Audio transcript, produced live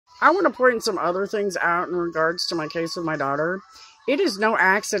I want to point some other things out in regards to my case with my daughter. It is no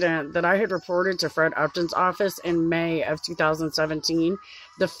accident that I had reported to Fred Upton's office in May of 2017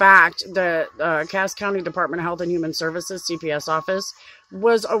 the fact that Cass County Department of Health and Human Services, CPS office,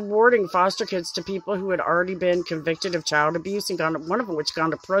 was awarding foster kids to people who had already been convicted of child abuse and one of them which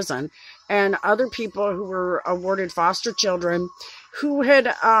gone to prison, and other people who were awarded foster children who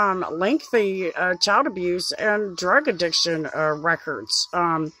had lengthy child abuse and drug addiction records.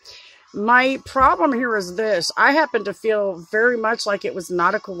 My problem here is this. I happen to feel very much like it was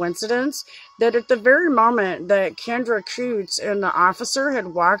not a coincidence that at the very moment that Kendra Kutz and the officer had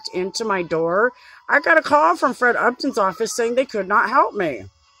walked into my door, I got a call from Fred Upton's office saying they could not help me.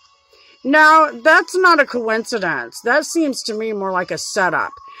 Now, that's not a coincidence. That seems to me more like a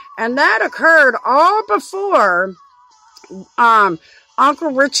setup. And that occurred all before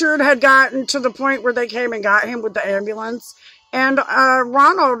Uncle Richard had gotten to the point where they came and got him with the ambulance. And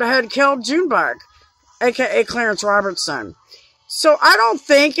Ronald had killed Junebug, a.k.a. Clarence Robertson. So I don't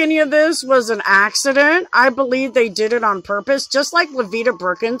think any of this was an accident. I believe they did it on purpose, just like Levita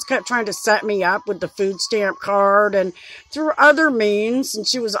Brookins kept trying to set me up with the food stamp card and through other means, and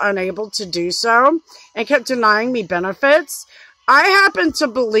she was unable to do so and kept denying me benefits. I happen to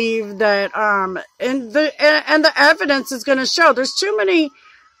believe that, and the evidence is going to show there's too many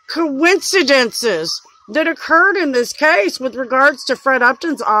coincidences that occurred in this case with regards to Fred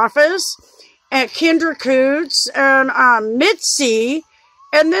Upton's office and Kendra Kutz and Mitzi.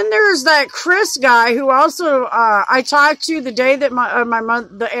 And then there's that Chris guy who also I talked to the day that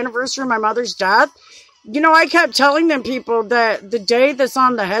the anniversary of my mother's death. You know, I kept telling them people that the day that's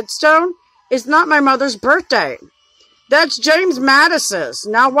on the headstone is not my mother's birthday. That's James Mattis's.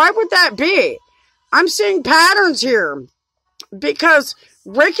 Now, why would that be? I'm seeing patterns here because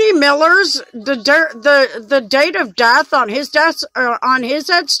Ricky Miller's the date of death on his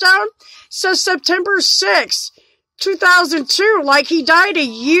headstone says September 6th, 2002, like he died a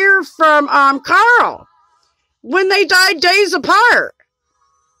year from Carl when they died days apart.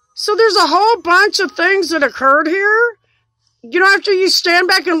 So there's a whole bunch of things that occurred here. You know, after you stand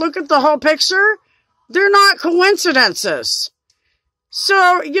back and look at the whole picture, they're not coincidences.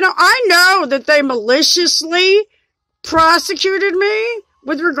 So, you know, I know that they maliciously prosecuted me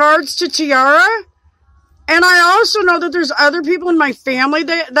with regards to Tiara. And I also know that there's other people in my family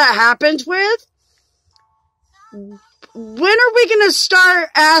that happened with. When are we going to start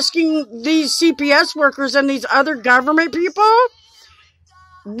asking these CPS workers and these other government people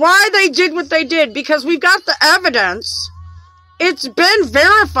why they did what they did? Because we've got the evidence. It's been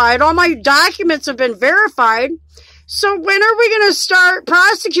verified. All my documents have been verified. So when are we going to start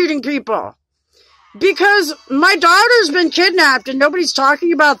prosecuting people? Because my daughter's been kidnapped and nobody's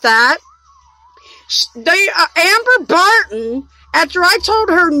talking about that. Amber Barton, after I told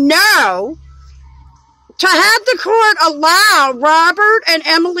her no, to have the court allow Robert and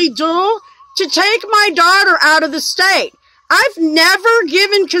Emily Duell to take my daughter out of the state. I've never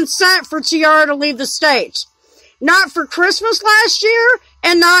given consent for Tiara to leave the state. Not for Christmas last year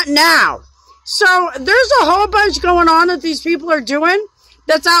and not now. So there's a whole bunch going on that these people are doing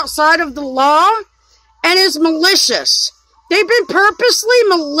that's outside of the law. And is malicious. They've been purposely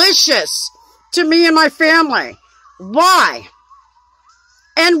malicious to me and my family. Why?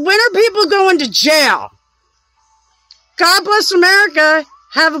 And when are people going to jail? God bless America.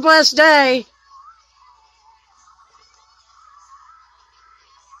 Have a blessed day.